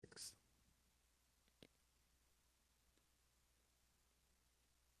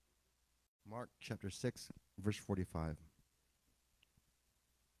Mark chapter 6, verse 45.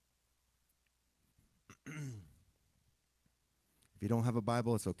 If you don't have a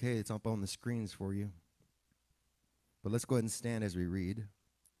Bible, it's okay. It's up on the screens for you. But let's go ahead and stand as we read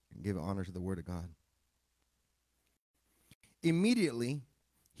and give honor to the Word of God. Immediately,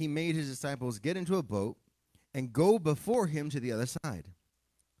 he made his disciples get into a boat and go before him to the other side,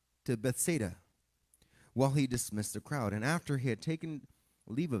 to Bethsaida, while he dismissed the crowd. And after he had taken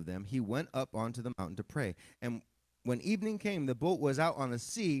leave of them, he went up onto the mountain to pray. And when evening came, the boat was out on the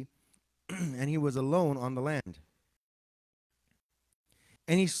sea, and he was alone on the land.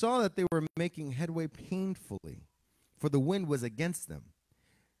 And he saw that they were making headway painfully, for the wind was against them.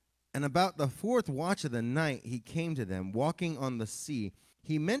 And about the fourth watch of the night he came to them, walking on the sea.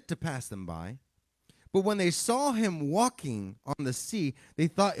 He meant to pass them by. But when they saw him walking on the sea, they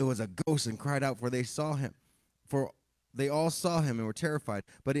thought it was a ghost and cried out, for they all saw him and were terrified.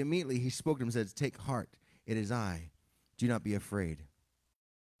 But immediately he spoke to them and said, "Take heart, it is I. Do not be afraid."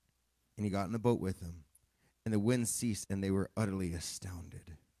 And he got in the boat with them. And the wind ceased, and they were utterly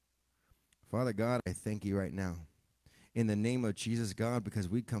astounded. Father God, I thank you right now. In the name of Jesus, God, because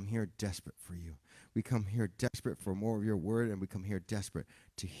we come here desperate for you. We come here desperate for more of your word, and we come here desperate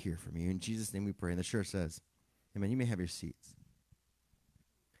to hear from you. In Jesus' name we pray. And the church says, amen. You may have your seats.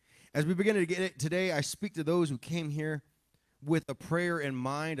 As we begin to get it today, I speak to those who came here with a prayer in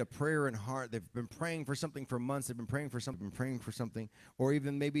mind, a prayer in heart. They've been praying for something for months. They've been praying for something, or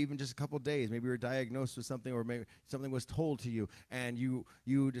maybe even just a couple of days. Maybe you were diagnosed with something, or maybe something was told to you, and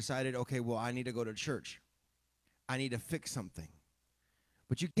you decided, okay, well, I need to go to church. I need to fix something.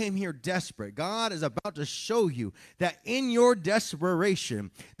 But you came here desperate. God is about to show you that in your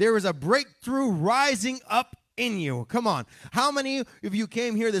desperation, there is a breakthrough rising up in you. Come on. How many of you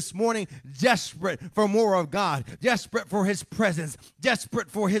came here this morning desperate for more of God, desperate for his presence, desperate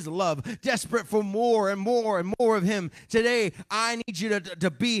for his love, desperate for more and more and more of him? Today, I need you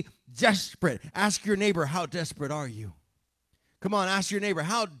to be desperate. Ask your neighbor, how desperate are you? Come on, ask your neighbor,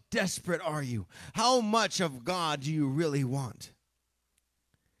 how desperate are you? How much of God do you really want?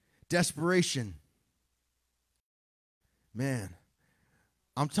 Desperation. Man,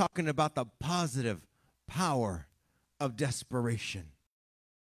 I'm talking about the positive power of desperation.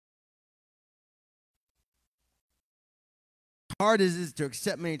 Hard as it is to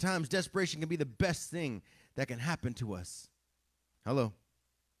accept many times, desperation can be the best thing that can happen to us. Hello.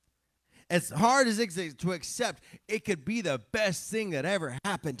 As hard as it is to accept, it could be the best thing that ever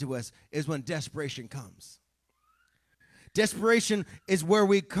happened to us is when desperation comes. Desperation is where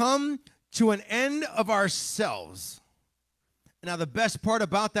we come to an end of ourselves. Now, the best part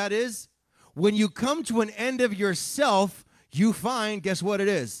about that is when you come to an end of yourself, you find, guess what it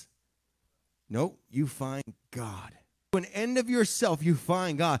is? Nope, you find God. To an end of yourself, you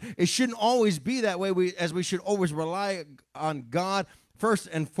find God. It shouldn't always be that way, as we should always rely on God first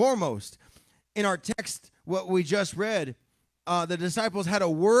and foremost. In our text, what we just read, the disciples had a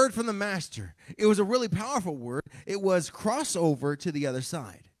word from the master. It was a really powerful word. It was cross over to the other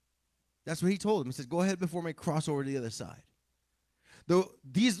side. That's what he told them. He said, go ahead before me, cross over to the other side.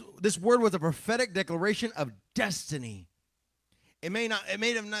 This word was a prophetic declaration of destiny. It may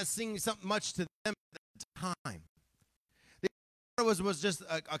have not seemed something much to them at the time. It was just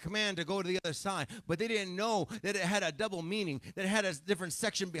a command to go to the other side, but they didn't know that it had a double meaning, that it had a different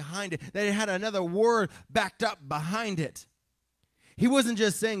section behind it, that it had another word backed up behind it. He wasn't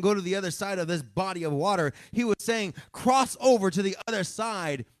just saying go to the other side of this body of water. He was saying cross over to the other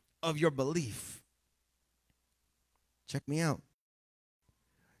side of your belief. Check me out.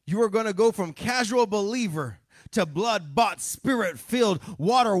 You are going to go from casual believer to blood-bought, spirit-filled,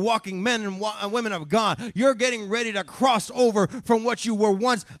 water-walking men and women of God. You're getting ready to cross over from what you were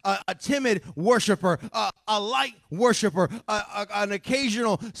once, a timid worshiper, a light worshiper, an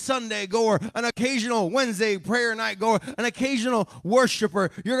occasional Sunday goer, an occasional Wednesday prayer night goer, an occasional worshiper.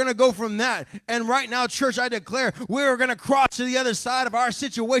 You're going to go from that. And right now, church, I declare, we're going to cross to the other side of our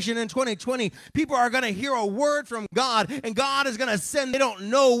situation in 2020. People are going to hear a word from God, and God is going to send. They don't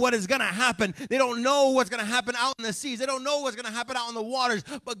know what is going to happen. They don't know what's going to happen out in the seas. They don't know what's going to happen out in the waters,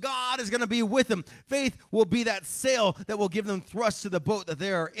 but God is going to be with them. Faith will be that sail that will give them thrust to the boat that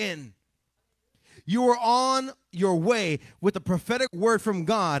they are in. You are on your way with a prophetic word from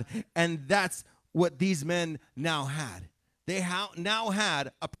God, and that's what these men now had. They now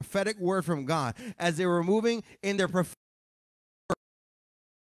had a prophetic word from God as they were moving in their prophetic.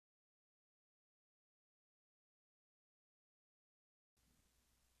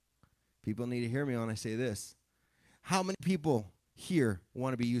 People need to hear me when I say this. How many people here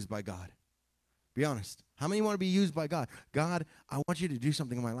want to be used by God? Be honest. How many want to be used by God? God, I want you to do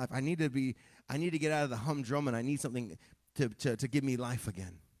something in my life. I need to get out of the humdrum, and I need something to give me life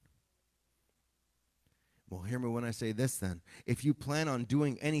again. Well, hear me when I say this then. If you plan on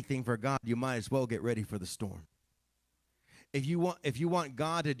doing anything for God, you might as well get ready for the storm. If you want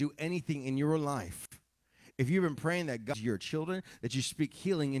God to do anything in your life, if you've been praying that God, your children, that you speak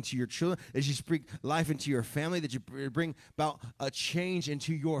healing into your children, that you speak life into your family, that you bring about a change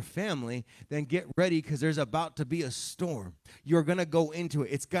into your family, then get ready, because there's about to be a storm. You're going to go into it.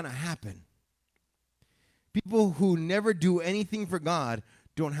 It's going to happen. People who never do anything for God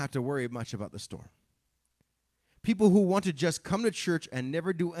don't have to worry much about the storm. People who want to just come to church and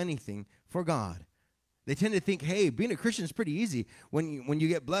never do anything for God, they tend to think, hey, being a Christian is pretty easy. When you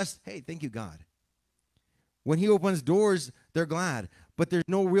get blessed, hey, thank you, God. When he opens doors, they're glad. But there's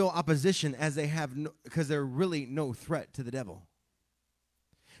no real opposition, as they have because they're really no threat to the devil.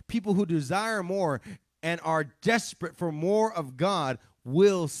 People who desire more and are desperate for more of God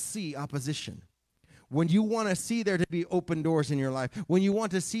will see opposition. When you want to see there to be open doors in your life, when you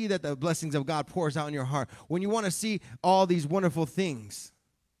want to see that the blessings of God pours out in your heart, when you want to see all these wonderful things,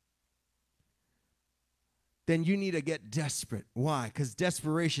 then you need to get desperate. Why? Because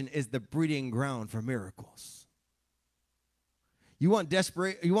desperation is the breeding ground for miracles. You want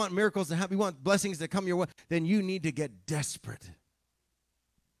miracles to happen, you want blessings to come your way, then you need to get desperate.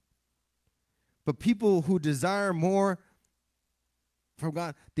 But people who desire more from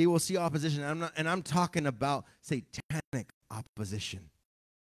God, they will see opposition. I'm talking about satanic opposition.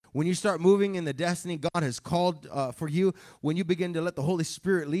 When you start moving in the destiny God has called for you, when you begin to let the Holy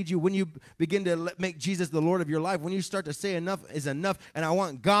Spirit lead you, when you begin to make Jesus the Lord of your life, when you start to say enough is enough and I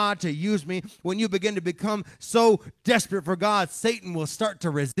want God to use me, when you begin to become so desperate for God, Satan will start to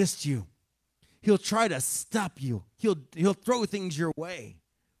resist you. He'll try to stop you. He'll throw things your way.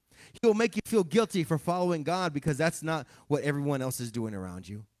 He'll make you feel guilty for following God because that's not what everyone else is doing around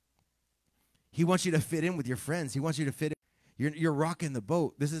you. He wants you to fit in with your friends. He wants you to fit in. You're rocking the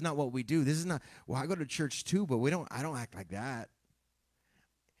boat. This is not what we do. This is not, well, I go to church too, but I don't act like that.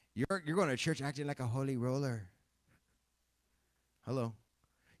 You're going to church acting like a holy roller. Hello.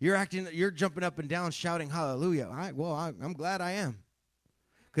 You're jumping up and down shouting hallelujah. I'm glad I am.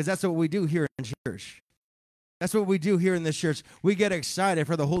 Because that's what we do here in church. That's what we do here in this church. We get excited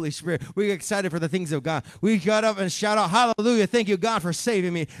for the Holy Spirit. We get excited for the things of God. We got up and shout out, hallelujah, thank you, God, for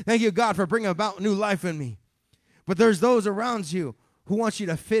saving me. Thank you, God, for bringing about new life in me. But there's those around you who want you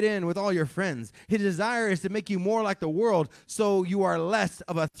to fit in with all your friends. His desire is to make you more like the world so you are less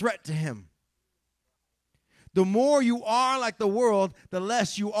of a threat to him. The more you are like the world, the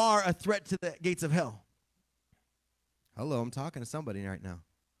less you are a threat to the gates of hell. Hello, I'm talking to somebody right now.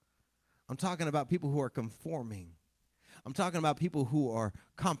 I'm talking about people who are conforming. I'm talking about people who are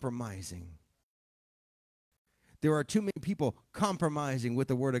compromising. There are too many people compromising with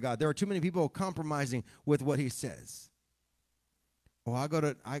the Word of God. There are too many people compromising with what He says. Well,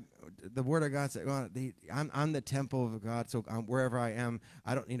 the Word of God says, well, I'm the temple of God, so wherever I am,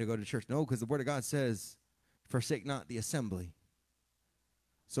 I don't need to go to church. No, because the Word of God says, forsake not the assembly.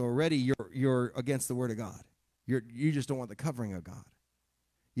 So already you're against the Word of God. You just don't want the covering of God.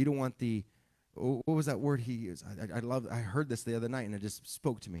 You don't want the, what was that word he used? I heard this the other night and it just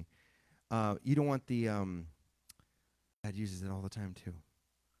spoke to me. You don't want the, Dad uses it all the time too.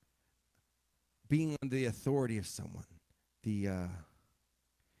 Being under the authority of someone. You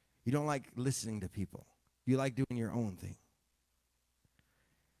don't like listening to people. You like doing your own thing.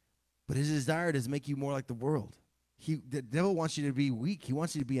 But his desire is to make you more like the world. The devil wants you to be weak. He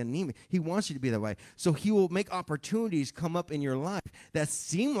wants you to be anemic. He wants you to be that way. So he will make opportunities come up in your life that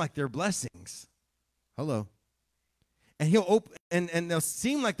seem like they're blessings. Hello. And he'll open and they'll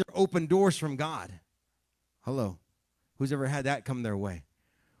seem like they're open doors from God. Hello. Who's ever had that come their way?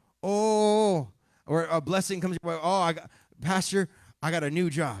 Oh, or a blessing comes your way. Oh, Pastor, I got a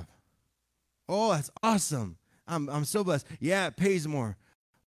new job. Oh, that's awesome. I'm so blessed. Yeah, it pays more.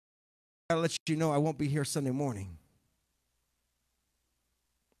 I gotta let you know I won't be here Sunday morning.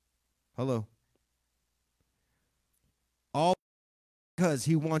 Hello. All because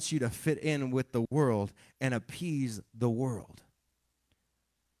he wants you to fit in with the world and appease the world.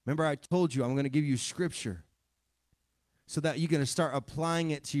 Remember I told you I'm going to give you scripture so that you're going to start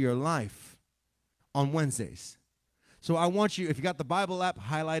applying it to your life on Wednesdays. So I want you, if you got the Bible app,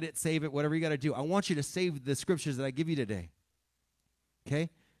 highlight it, save it, whatever you got to do. I want you to save the scriptures that I give you today. Okay?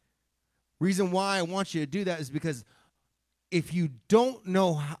 Reason why I want you to do that is because if you don't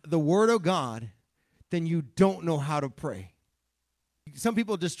know the Word of God, then you don't know how to pray. Some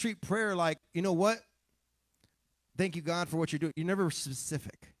people just treat prayer like, you know what? Thank you, God, for what you're doing. You're never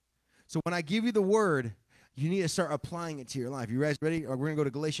specific. So when I give you the word, you need to start applying it to your life. You guys ready? We're going to go to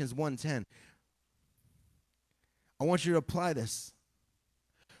Galatians 1:10. I want you to apply this.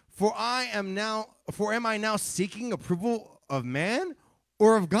 For am I now seeking approval of man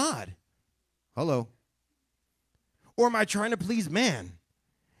or of God? Hello. Or am I trying to please man?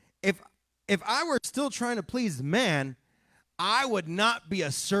 If I were still trying to please man, I would not be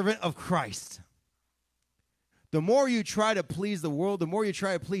a servant of Christ. The more you try to please the world, the more you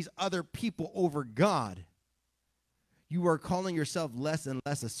try to please other people over God, you are calling yourself less and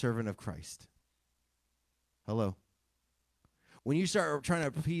less a servant of Christ. Hello. When you start trying to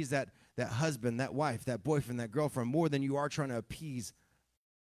appease that husband, that wife, that boyfriend, that girlfriend, more than you are trying to appease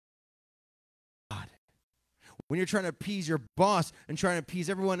God. When you're trying to appease your boss and trying to appease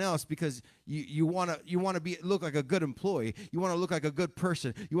everyone else because you want to look like a good employee, you want to look like a good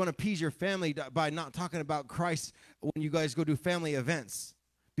person, you want to appease your family by not talking about Christ when you guys go do family events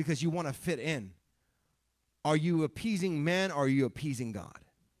because you want to fit in. Are you appeasing man or are you appeasing God?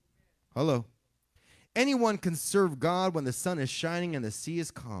 Hello. Anyone can serve God when the sun is shining and the sea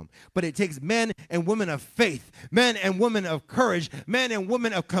is calm. But it takes men and women of faith, men and women of courage, men and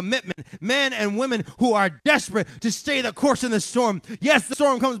women of commitment, men and women who are desperate to stay the course in the storm. Yes, the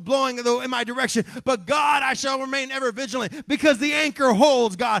storm comes blowing in my direction, but God, I shall remain ever vigilant because the anchor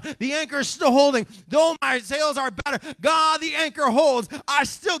holds, God. The anchor is still holding. Though my sails are battered, God, the anchor holds. I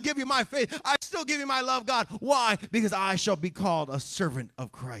still give you my faith. I still give you my love, God. Why? Because I shall be called a servant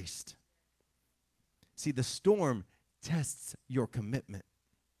of Christ. See, the storm tests your commitment.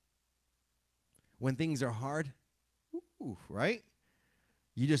 When things are hard, right?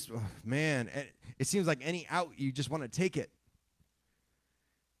 You just, man, it seems like any out, you just want to take it.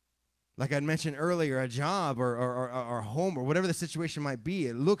 Like I mentioned earlier, a job or a home or whatever the situation might be,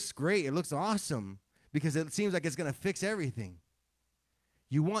 it looks great, it looks awesome because it seems like it's going to fix everything.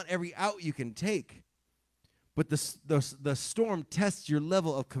 You want every out you can take, but the storm tests your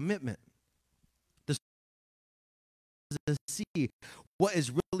level of commitment. To see what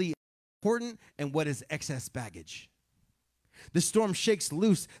is really important and what is excess baggage. The storm shakes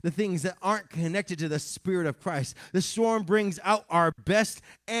loose the things that aren't connected to the Spirit of Christ. The storm brings out our best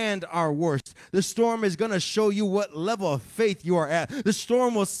and our worst. The storm is going to show you what level of faith you are at. The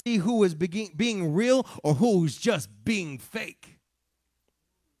storm will see who is being real or who's just being fake.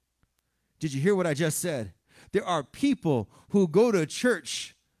 Did you hear what I just said? There are people who go to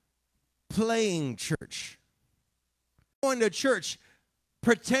church playing church. Going to church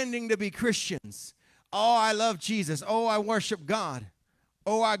pretending to be Christians. Oh, I love Jesus. Oh, I worship God.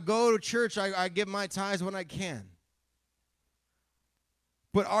 Oh, I go to church. I give my tithes when I can.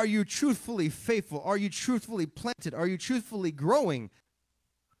 But are you truthfully faithful? Are you truthfully planted? Are you truthfully growing?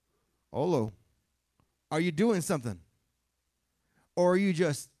 Hello. Are you doing something? Or are you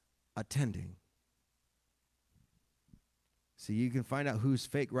just attending? See, you can find out who's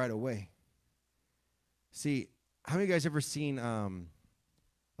fake right away. See, how many of you guys ever seen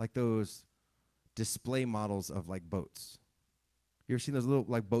like those display models of like boats? You ever seen those little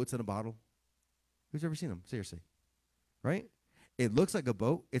like boats in a bottle? Who's ever seen them? Seriously. Right? It looks like a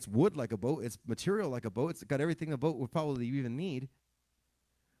boat. It's wood like a boat. It's material like a boat. It's got everything a boat would probably even need.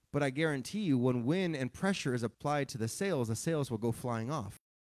 But I guarantee you when wind and pressure is applied to the sails will go flying off.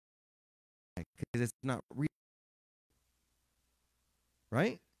 Because it's not real.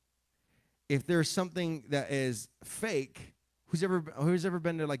 Right? If there's something that is fake, who's ever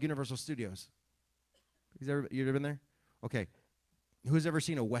been to like Universal Studios? You ever been there? Okay. Who's ever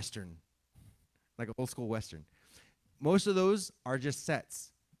seen a Western? Like an old school Western. Most of those are just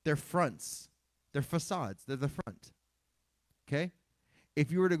sets. They're fronts. They're facades. They're the front. Okay?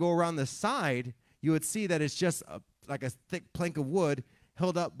 If you were to go around the side, you would see that it's just like a thick plank of wood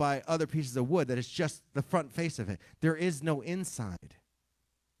held up by other pieces of wood, that it's just the front face of it. There is no inside.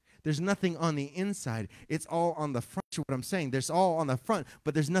 There's nothing on the inside. It's all on the front. What I'm saying, there's all on the front,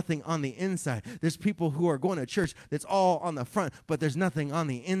 but there's nothing on the inside. There's people who are going to church that's all on the front, but there's nothing on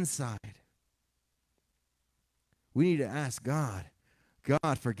the inside. We need to ask God,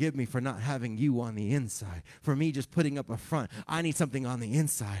 God, forgive me for not having you on the inside, for me just putting up a front. I need something on the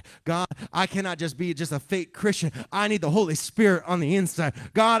inside. God, I cannot just be just a fake Christian. I need the Holy Spirit on the inside.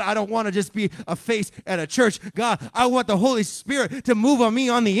 God, I don't want to just be a face at a church. God, I want the Holy Spirit to move on me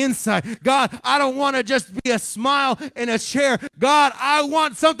on the inside. God, I don't want to just be a smile in a chair. God, I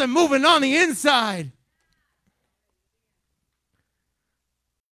want something moving on the inside.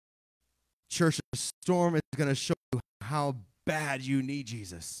 Church, the storm is going to show you how bad you need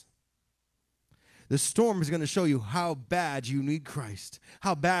Jesus. The storm is going to show you how bad you need Christ,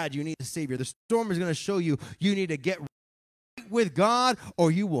 how bad you need the Savior. The storm is going to show you you need to get right with God or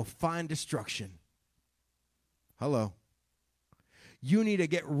you will find destruction. Hello. You need to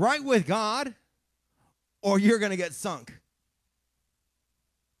get right with God or you're going to get sunk.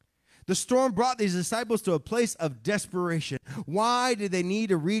 The storm brought these disciples to a place of desperation. Why did they need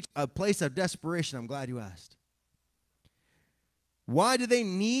to reach a place of desperation? I'm glad you asked. Why did they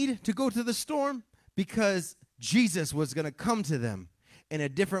need to go to the storm? Because Jesus was going to come to them in a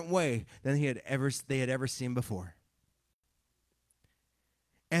different way than they had ever seen before.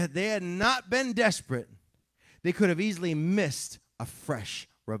 And if they had not been desperate, they could have easily missed a fresh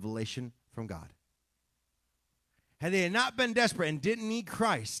revelation from God. Had they not been desperate and didn't need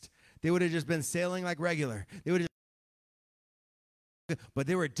Christ, they would have just been sailing like regular. But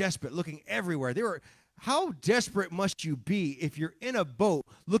they were desperate, looking everywhere. How desperate must you be if you're in a boat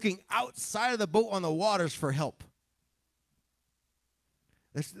looking outside of the boat on the waters for help?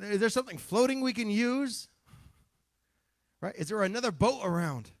 Is there something floating we can use? Right? Is there another boat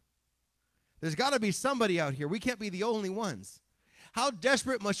around? There's got to be somebody out here. We can't be the only ones. How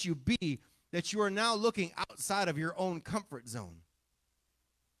desperate must you be that you are now looking outside of your own comfort zone?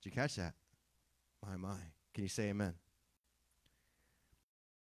 Did you catch that? My. Can you say amen?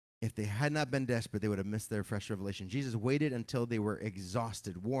 If they had not been desperate, they would have missed their fresh revelation. Jesus waited until they were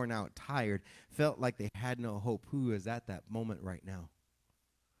exhausted, worn out, tired, felt like they had no hope. Who is at that moment right now?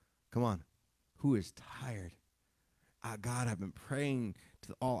 Come on. Who is tired? God, I've been praying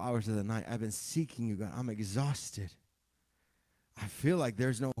to all hours of the night. I've been seeking you, God. I'm exhausted. I feel like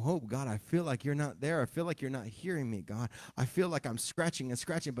there's no hope, God. I feel like you're not there. I feel like you're not hearing me, God. I feel like I'm scratching and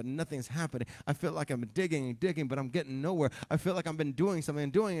scratching, but nothing's happening. I feel like I'm digging and digging, but I'm getting nowhere. I feel like I've been doing something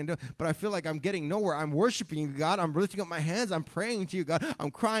and doing, but I feel like I'm getting nowhere. I'm worshiping you, God. I'm lifting up my hands. I'm praying to you, God. I'm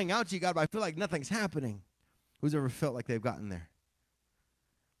crying out to you, God, but I feel like nothing's happening. Who's ever felt like they've gotten there?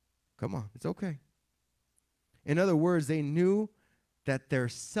 Come on, it's okay. In other words, they knew that their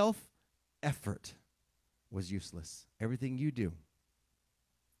self-effort was useless. Everything you do,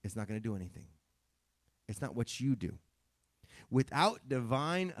 it's not going to do anything. It's not what you do. Without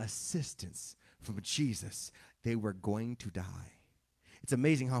divine assistance from Jesus, they were going to die. It's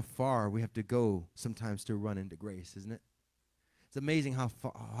amazing how far we have to go sometimes to run into grace, isn't it? It's amazing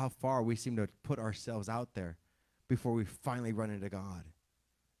how far we seem to put ourselves out there before we finally run into God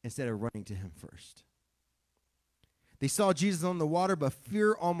instead of running to him first. They saw Jesus on the water, but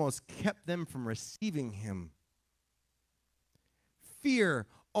fear almost kept them from receiving him. Fear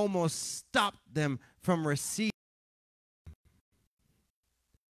almost stopped them from receiving.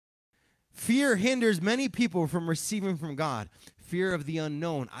 Fear hinders many people from receiving from God. Fear of the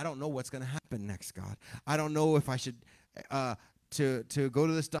unknown. I don't know what's going to happen next, God. I don't know if I should to go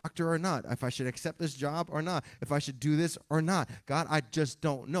to this doctor or not, if I should accept this job or not, if I should do this or not. God, I just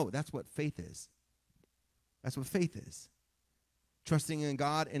don't know. That's what faith is. That's what faith is. Trusting in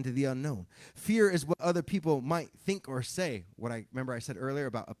God into the unknown. Fear is what other people might think or say. Remember I said earlier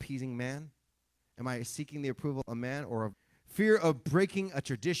about appeasing man? Am I seeking the approval of man or of fear of breaking a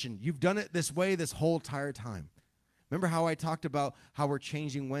tradition? You've done it this way this whole entire time. Remember how I talked about how we're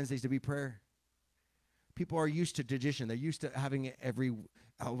changing Wednesdays to be prayer? People are used to tradition. They're used to having it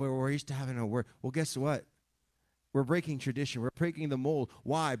we're used to having a word. Well, guess what? We're breaking tradition. We're breaking the mold.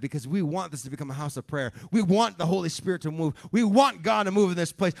 Why? Because we want this to become a house of prayer. We want the Holy Spirit to move. We want God to move in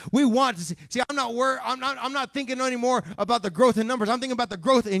this place. We want to see. I'm not thinking anymore about the growth in numbers. I'm thinking about the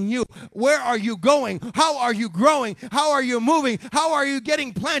growth in you. Where are you going? How are you growing? How are you moving? How are you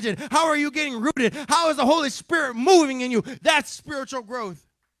getting planted? How are you getting rooted? How is the Holy Spirit moving in you? That's spiritual growth.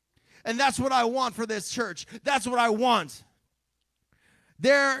 And that's what I want for this church. That's what I want.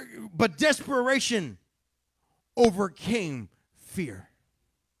 But desperation overcame fear.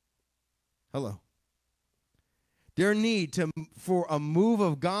 Hello. Their need for a move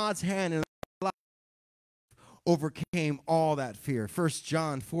of God's hand in their life overcame all that fear. 1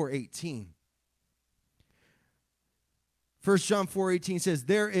 John 4:18. 1 John 4:18 says,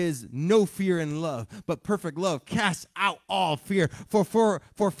 there is no fear in love, but perfect love casts out all fear.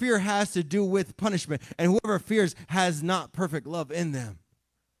 For fear has to do with punishment, and whoever fears has not perfect love in them.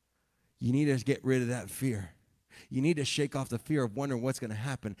 You need to get rid of that fear. You need to shake off the fear of wondering what's going to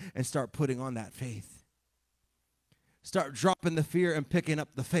happen and start putting on that faith. Start dropping the fear and picking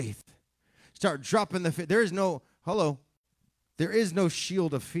up the faith. Start dropping the fear. There is no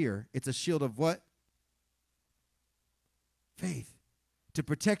shield of fear. It's a shield of what? Faith. To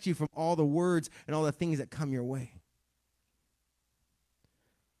protect you from all the words and all the things that come your way.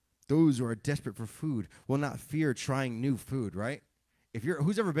 Those who are desperate for food will not fear trying new food, right?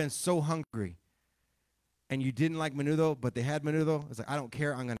 Who's ever been so hungry and you didn't like menudo, but they had menudo? It's like, I don't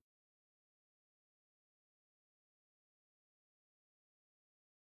care. I'm going to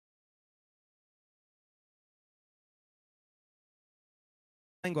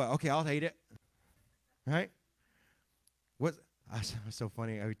lengua. Okay, I'll eat it. Right? What? It was so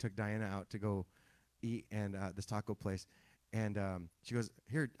funny. We took Diana out to go eat and this taco place. And she goes,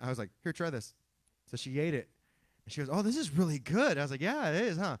 here. I was like, here, try this. So she ate it. And she goes, oh, this is really good. I was like, yeah, it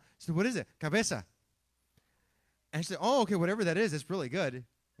is, huh? She said, what is it? Cabeza. And she said, oh, okay, whatever that is, it's really good.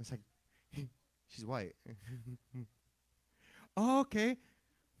 It's like, she's white. Oh, okay.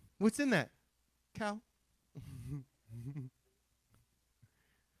 What's in that? Cow.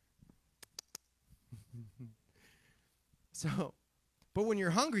 So, but when you're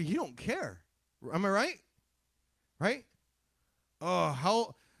hungry, you don't care. Am I right? Right?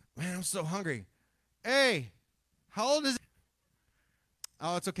 Oh, man, I'm so hungry. Hey, how old is it?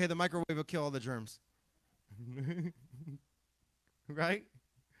 Oh, it's okay. The microwave will kill all the germs. Right?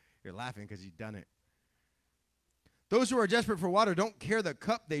 You're laughing because you've done it. Those who are desperate for water don't care the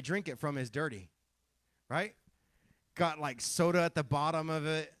cup they drink it from is dirty. Right? Got like soda at the bottom of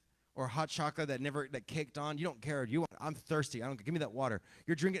it or hot chocolate that caked on. You don't care. I'm thirsty. I don't give me that water.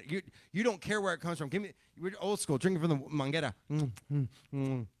 You're drinking. You don't care where it comes from. We're old school. Drinking from the manguera.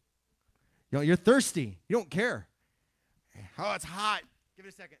 You're thirsty. You don't care. Oh, it's hot. Give it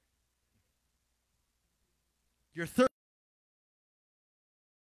a second. You're thirsty.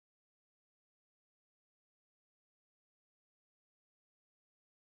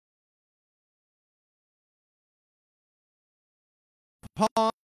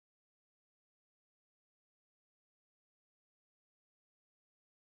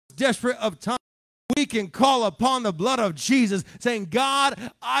 Desperate of time, we can call upon the blood of Jesus, saying, God,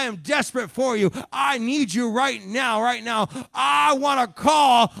 I am desperate for you. I need you right now, right now. I want to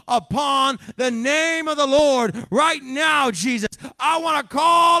call upon the name of the Lord right now, Jesus. I want to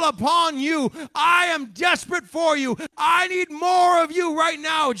call upon you. I am desperate for you. I need more of you right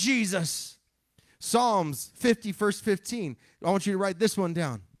now, Jesus. Psalms 50, verse 15. I want you to write this one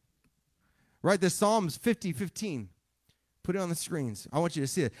down. Write this, Psalms 50, 15. Put it on the screens. I want you to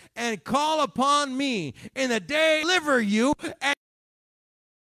see it. And call upon me in the day I deliver you, and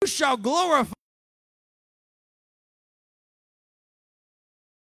you shall glorify.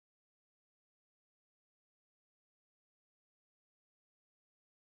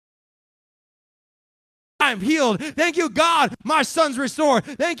 I'm healed. Thank you, God. My son's restored.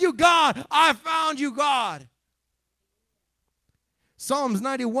 Thank you, God. I found you, God. Psalms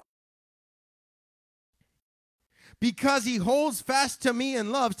 91. Because he holds fast to me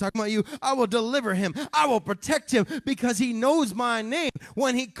in love, talking about you, I will deliver him. I will protect him because he knows my name.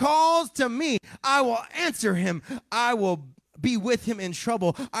 When he calls to me, I will answer him. I will be with him in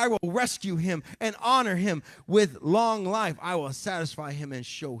trouble. I will rescue him and honor him with long life. I will satisfy him and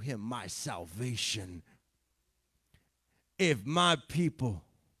show him my salvation. If my people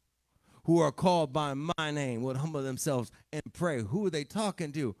who are called by my name would humble themselves and pray, who are they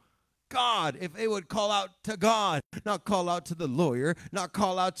talking to? God. If they would call out to God, not call out to the lawyer, not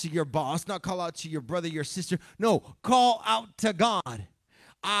call out to your boss, not call out to your brother, your sister. No, call out to God.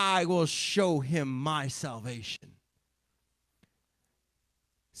 I will show him my salvation.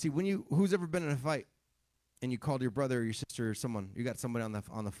 See, who's ever been in a fight and you called your brother or your sister or someone, you got somebody on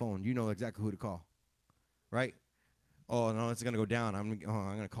the phone, you know exactly who to call, right? Oh, no, it's going to go down. I'm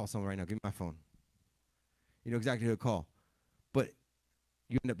going to call someone right now. Give me my phone. You know exactly who to call. But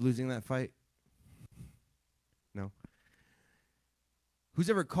you end up losing that fight? No. Who's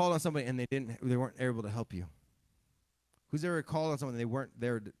ever called on somebody and they weren't able to help you? Who's ever called on someone and they weren't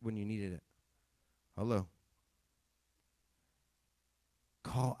there when you needed it? Hello.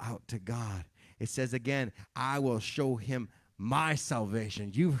 Call out to God. It says again, I will show him my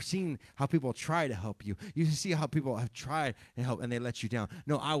salvation. You've seen how people try to help you. You see how people have tried to help and they let you down.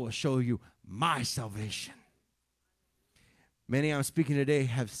 No, I will show you my salvation. Many I'm speaking today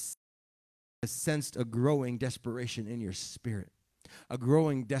have sensed a growing desperation in your spirit, a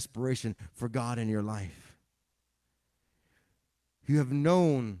growing desperation for God in your life. You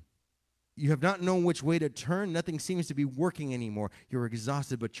have not known which way to turn. Nothing seems to be working anymore. You're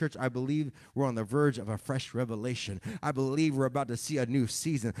exhausted. But church, I believe we're on the verge of a fresh revelation. I believe we're about to see a new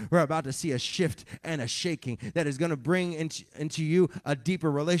season. We're about to see a shift and a shaking that is going to bring into you a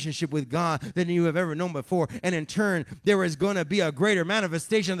deeper relationship with God than you have ever known before. And in turn, there is going to be a greater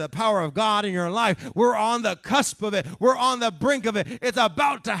manifestation of the power of God in your life. We're on the cusp of it. We're on the brink of it. It's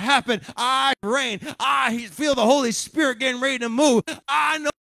about to happen. I reign. I feel the Holy Spirit getting ready to move. I know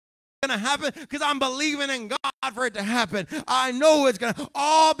going to happen because I'm believing in God for it to happen. I know it's going to,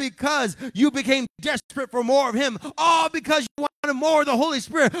 all because you became desperate for more of him, all because you want to wanted more of the Holy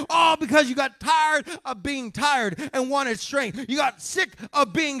Spirit, all because you got tired of being tired and wanted strength. You got sick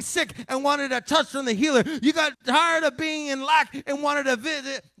of being sick and wanted a touch from the healer. You got tired of being in lack and wanted a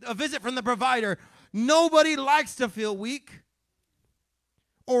visit from the provider. Nobody likes to feel weak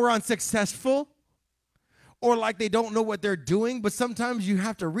or unsuccessful or like they don't know what they're doing, but sometimes you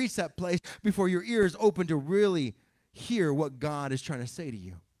have to reach that place before your ears open to really hear what God is trying to say to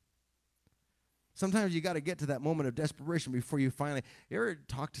you. Sometimes you got to get to that moment of desperation before you finally, you ever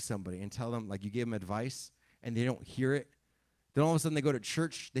talk to somebody and tell them, like, you give them advice and they don't hear it? Then all of a sudden they go to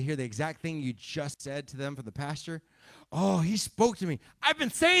church, they hear the exact thing you just said to them from the pastor. Oh, he spoke to me. I've been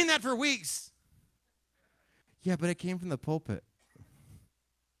saying that for weeks. Yeah, but it came from the pulpit.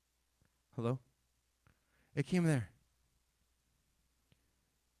 Hello? It came there.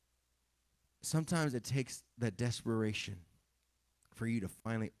 Sometimes it takes that desperation for you to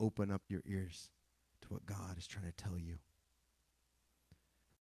finally open up your ears to what God is trying to tell you.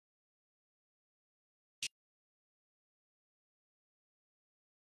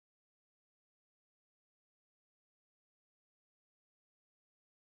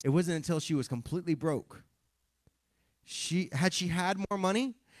 It wasn't until she was completely broke. Had she had more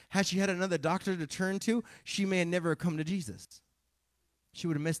money, had she had another doctor to turn to, she may have never come to Jesus. She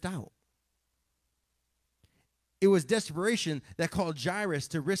would have missed out. It was desperation that caused Jairus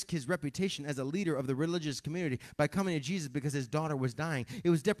to risk his reputation as a leader of the religious community by coming to Jesus because his daughter was dying. It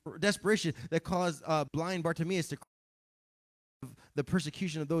was desperation that caused blind Bartimaeus to cry the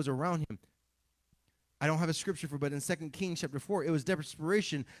persecution of those around him. I don't have a scripture for it, but in 2 Kings chapter 4, it was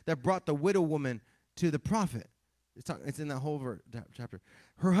desperation that brought the widow woman to the prophet. It's in that whole chapter.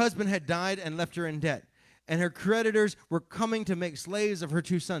 Her husband had died and left her in debt, and her creditors were coming to make slaves of her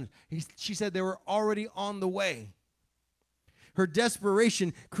 2 sons. She said they were already on the way. Her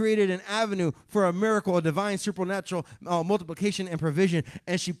desperation created an avenue for a miracle, a divine supernatural multiplication and provision,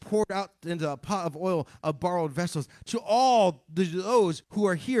 and she poured out into a pot of oil of borrowed vessels. To all those who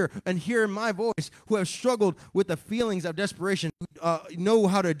are here and hear my voice, who have struggled with the feelings of desperation, know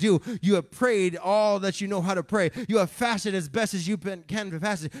how to do. You have prayed all that you know how to pray. You have fasted as best as you can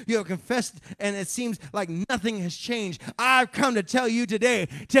fast. You have confessed, and it seems like nothing has changed. I've come to tell you today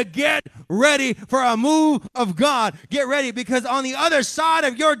to get ready for a move of God. Get ready, because on the other side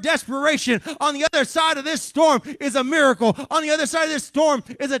of your desperation, on the other side of this storm is a miracle. On the other side of this storm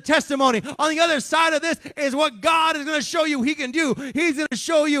is a testimony. On the other side of this is what God is going to show you He can do. He's going to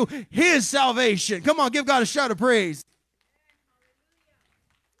show you His salvation. Come on, give God a shout of praise.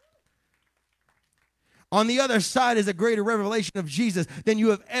 On the other side is a greater revelation of Jesus than you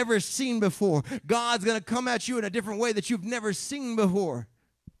have ever seen before. God's going to come at you in a different way that you've never seen before.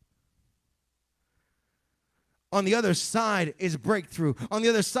 On the other side is breakthrough. On the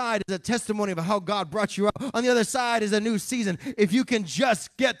other side is a testimony of how God brought you out. On the other side is a new season. If you can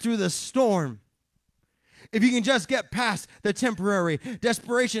just get through the storm, if you can just get past the temporary,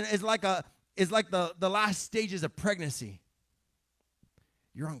 desperation is like the last stages of pregnancy.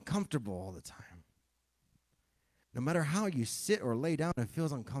 You're uncomfortable all the time. No matter how you sit or lay down, it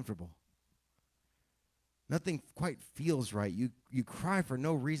feels uncomfortable. Nothing quite feels right. You cry for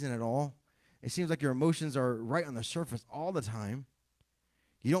no reason at all. It seems like your emotions are right on the surface all the time.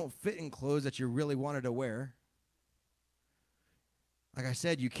 You don't fit in clothes that you really wanted to wear. Like I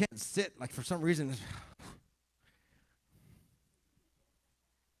said, you can't sit, like, for some reason.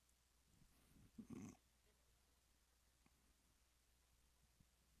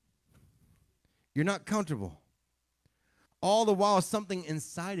 You're not comfortable. All the while, something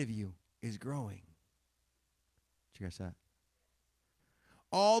inside of you is growing. Did you guys see that?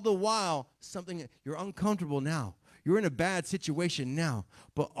 All the while, you're uncomfortable now. You're in a bad situation now.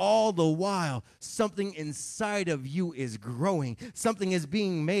 But all the while, something inside of you is growing. Something is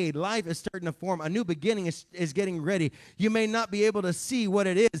being made. Life is starting to form. A new beginning is getting ready. You may not be able to see what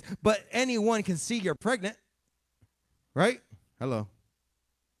it is, but anyone can see you're pregnant. Right? Hello.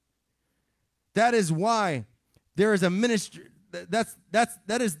 That is why there is a ministry.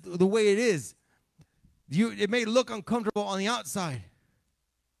 That is the way it is. It may look uncomfortable on the outside,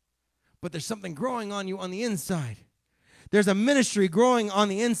 but there's something growing on you on the inside. There's a ministry growing on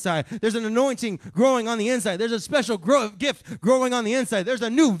the inside. There's an anointing growing on the inside. There's a special gift growing on the inside. There's a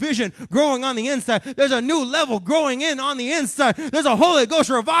new vision growing on the inside. There's a new level growing in on the inside. There's a Holy Ghost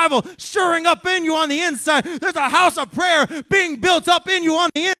revival stirring up in you on the inside. There's a house of prayer being built up in you on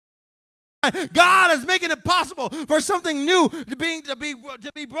the inside. God is making it possible for something new to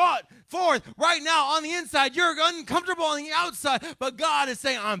be brought forth right now on the inside. You're uncomfortable on the outside, but God is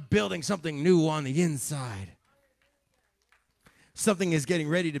saying, I'm building something new on the inside. Something is getting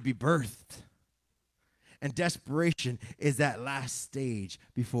ready to be birthed. And desperation is that last stage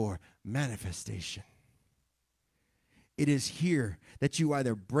before manifestation. It is here that you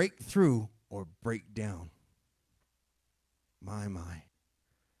either break through or break down. My.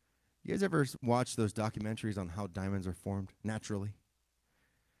 You guys ever watch those documentaries on how diamonds are formed naturally?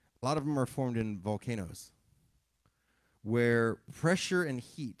 A lot of them are formed in volcanoes, where pressure and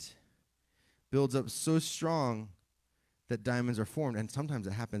heat builds up so strong that diamonds are formed. And sometimes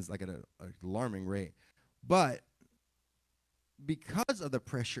it happens like at an alarming rate. But because of the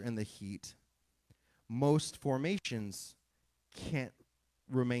pressure and the heat, most formations can't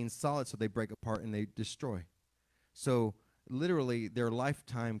remain solid, so they break apart and they destroy. So literally, their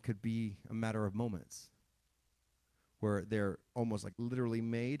lifetime could be a matter of moments, where they're almost like literally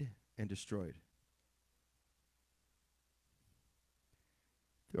made and destroyed.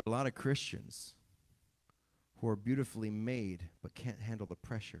 There are a lot of Christians who are beautifully made but can't handle the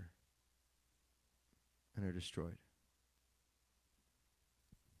pressure and are destroyed.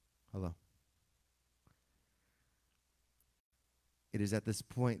 Hello. It is at this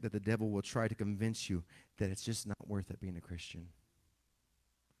point that the devil will try to convince you that it's just not worth it being a Christian.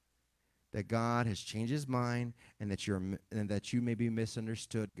 That God has changed his mind, and that you may be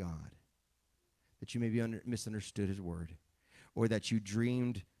misunderstood God. That you may be misunderstood his word. Or that you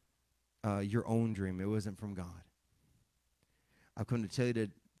dreamed your own dream. It wasn't from God. I've come to tell you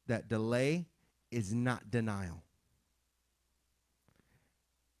that delay is not denial.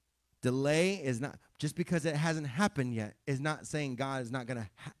 Delay is not, just because it hasn't happened yet, is not saying God is not going to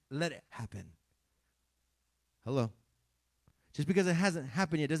let it happen. Hello? Just because it hasn't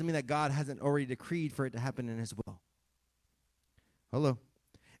happened yet doesn't mean that God hasn't already decreed for it to happen in his will. Hello?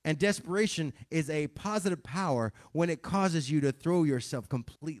 And desperation is a positive power when it causes you to throw yourself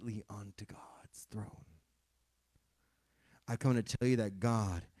completely onto God's throne. I come to tell you that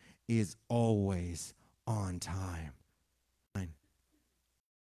God is always on time.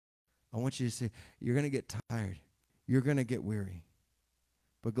 I want you to say, you're going to get tired. You're going to get weary.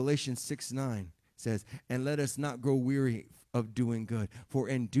 But Galatians 6:9 says, and let us not grow weary of doing good, for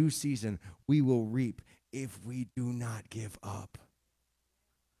in due season we will reap if we do not give up.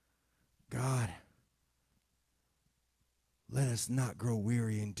 God, let us not grow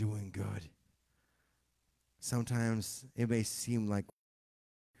weary in doing good. Sometimes it may seem like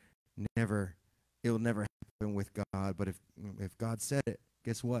it'll never happen with God, but if God said it,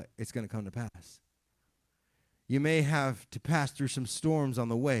 guess what? It's going to come to pass. You may have to pass through some storms on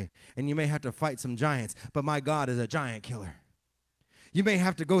the way, and you may have to fight some giants, but my God is a giant killer. You may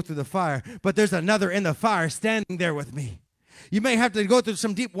have to go through the fire, but there's another in the fire standing there with me. You may have to go through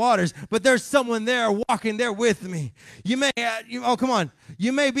some deep waters, but there's someone there walking there with me. You may, come on.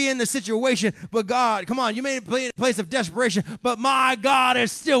 You may be in the situation, but God, come on. You may be in a place of desperation, but my God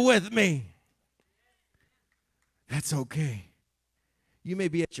is still with me. That's okay. You may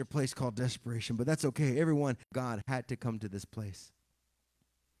be at your place called desperation, but that's okay. Everyone, God had to come to this place.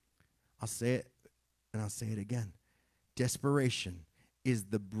 I'll say it, and I'll say it again. Desperation is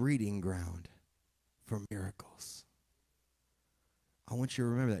the breeding ground for miracles. I want you to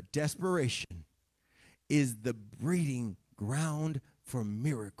remember that. Desperation is the breeding ground for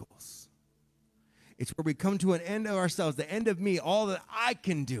miracles. It's where we come to an end of ourselves, the end of me, all that I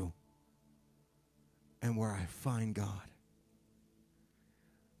can do, and where I find God.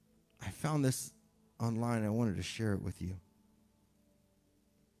 I found this online. I wanted to share it with you.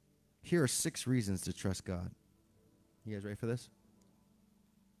 Here are 6 reasons to trust God. You guys ready for this?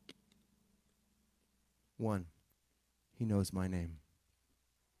 1, he knows my name.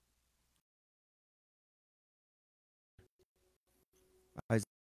 Isaiah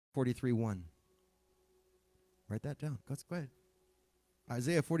 43:1. Write that down. Go ahead.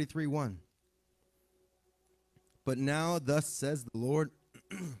 Isaiah 43:1. But now thus says the Lord,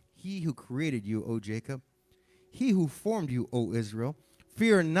 he who created you, O Jacob, he who formed you, O Israel,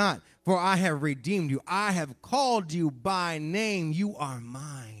 fear not, for I have redeemed you. I have called you by name. You are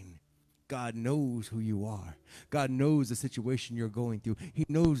mine. God knows who you are. God knows the situation you're going through. He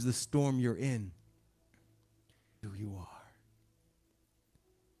knows the storm you're in. Who you are.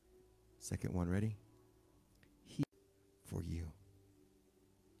 Second one, ready? He for you.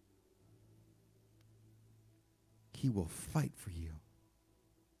 He will fight for you.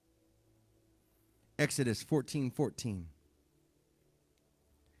 Exodus 14:14.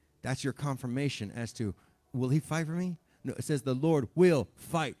 That's your confirmation as to, will he fight for me? No, it says the Lord will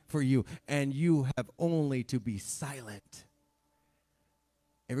fight for you, and you have only to be silent.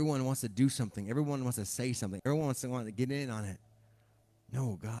 Everyone wants to do something. Everyone wants to say something. Everyone wants to get in on it.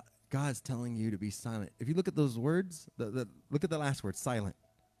 No, God's telling you to be silent. If you look at those words, look at the last word, silent.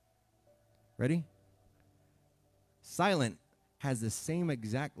 Ready? Silent has the same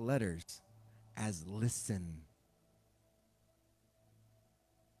exact letters as listen.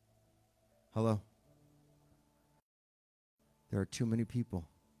 Hello? There are too many people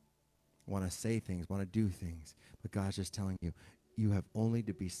want to say things, want to do things, but God's just telling you, you have only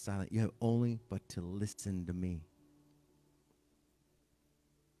to be silent. You have only but to listen to me.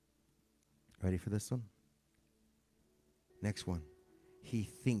 Ready for this one? Next one. He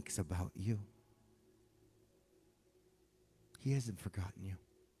thinks about you. He hasn't forgotten you.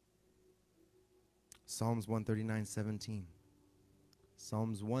 Psalms 139:17.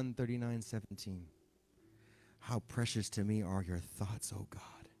 Psalms 139:17. How precious to me are your thoughts, O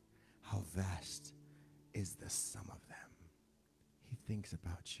God. How vast is the sum of them. He thinks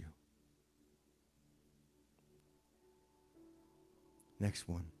about you. Next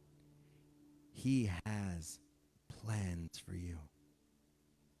one. He has plans for you.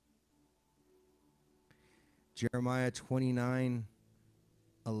 Jeremiah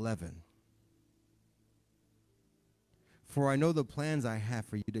 29:11. For I know the plans I have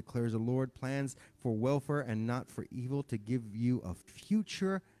for you, declares the Lord, plans for welfare and not for evil, to give you a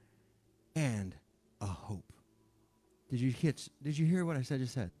future and a hope. Did you hear what I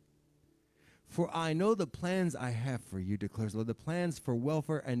just said? For I know the plans I have for you, declares the Lord, the plans for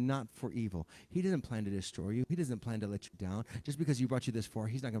welfare and not for evil. He doesn't plan to destroy you. He doesn't plan to let you down. Just because he brought you this far,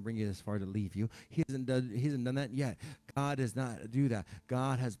 he's not going to bring you this far to leave you. He hasn't done that yet. God does not do that.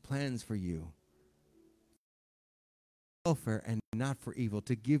 God has plans for you. Welfare and not for evil,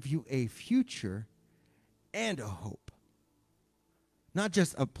 to give you a future and a hope. Not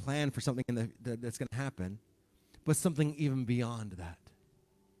just a plan for something that's going to happen, but something even beyond that.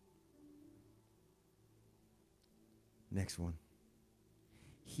 Next one.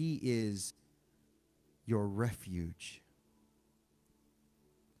 He is your refuge.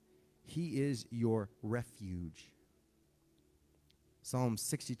 He is your refuge. Psalm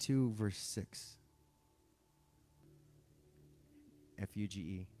 62, verse 6.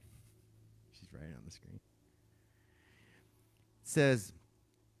 F-U-G-E. She's right on the screen. It says,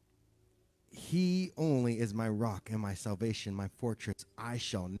 He only is my rock and my salvation, my fortress. I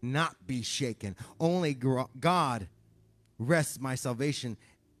shall not be shaken. Only God rests my salvation.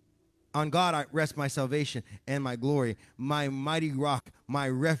 On God I rest my salvation and my glory. My mighty rock, my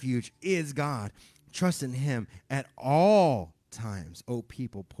refuge is God. Trust in him at all times. O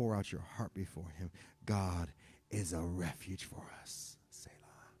people, pour out your heart before him. God is a refuge for us. Selah.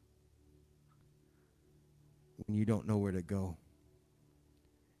 When you don't know where to go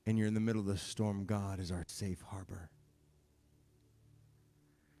and you're in the middle of the storm, God is our safe harbor.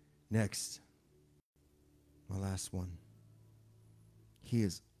 Next, my last one. He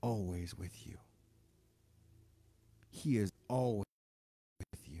is always with you. He is always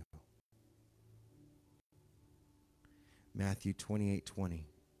with you. Matthew 28:20.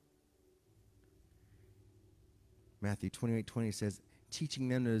 Matthew 28:20 says, teaching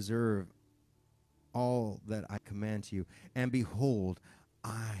them to observe all that I command to you. And behold,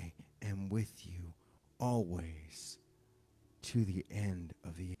 I am with you always to the end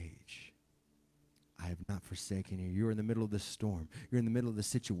of the age. I have not forsaken you. You're in the middle of the storm. You're in the middle of the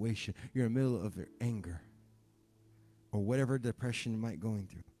situation. You're in the middle of your anger or whatever depression you might be going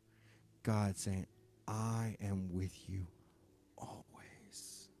through. God saying, I am with you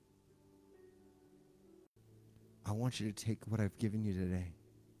always. I want you to take what I've given you today.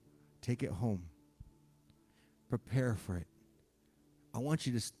 Take it home. Prepare for it. I want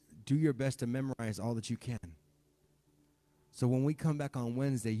you to do your best to memorize all that you can. So when we come back on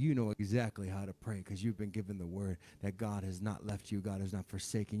Wednesday, you know exactly how to pray because you've been given the word that God has not left you. God has not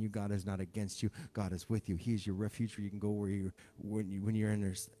forsaken you. God is not against you. God is with you. He is your refuge where you can go when you're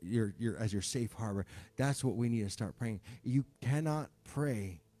in your as your safe harbor. That's what we need to start praying. You cannot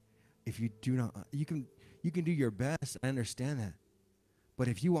pray if you do not. You can do your best. I understand that. But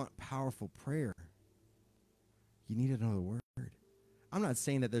if you want powerful prayer, you need to know the word. I'm not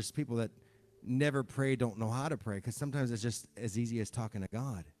saying that there's people that never pray, don't know how to pray, because sometimes it's just as easy as talking to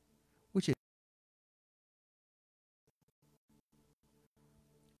God, which is.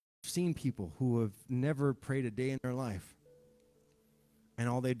 I've seen people who have never prayed a day in their life, and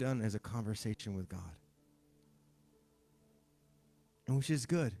all they've done is a conversation with God. And which is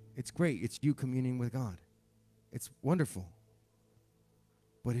good. It's great. It's you communing with God. It's wonderful.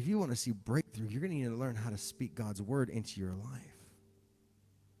 But if you want to see breakthrough, you're going to need to learn how to speak God's word into your life.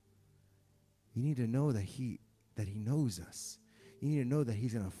 You need to know that he knows us. You need to know that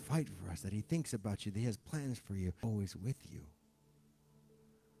he's going to fight for us, that he thinks about you, that he has plans for you, always with you.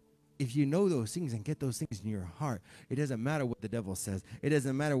 if you know those things and get those things in your heart, it doesn't matter what the devil says. It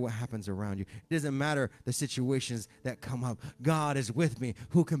doesn't matter what happens around you. It doesn't matter the situations that come up. God is with me.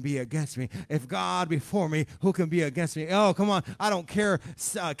 Who can be against me? If God before me, who can be against me? Oh, come on. I don't care,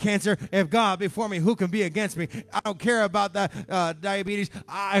 cancer. If God before me, who can be against me? I don't care about that diabetes.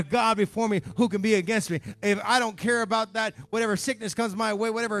 If God before me, who can be against me? If I don't care about that, whatever sickness comes my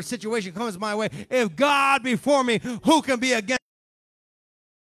way, whatever situation comes my way, if God before me, who can be against me?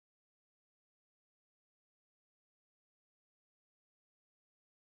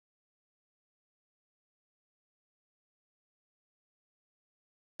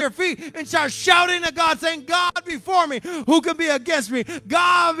 Your feet and start shouting to God, saying, God before me, who can be against me?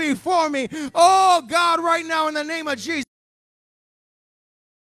 God before me. Oh, God, right now in the name of Jesus.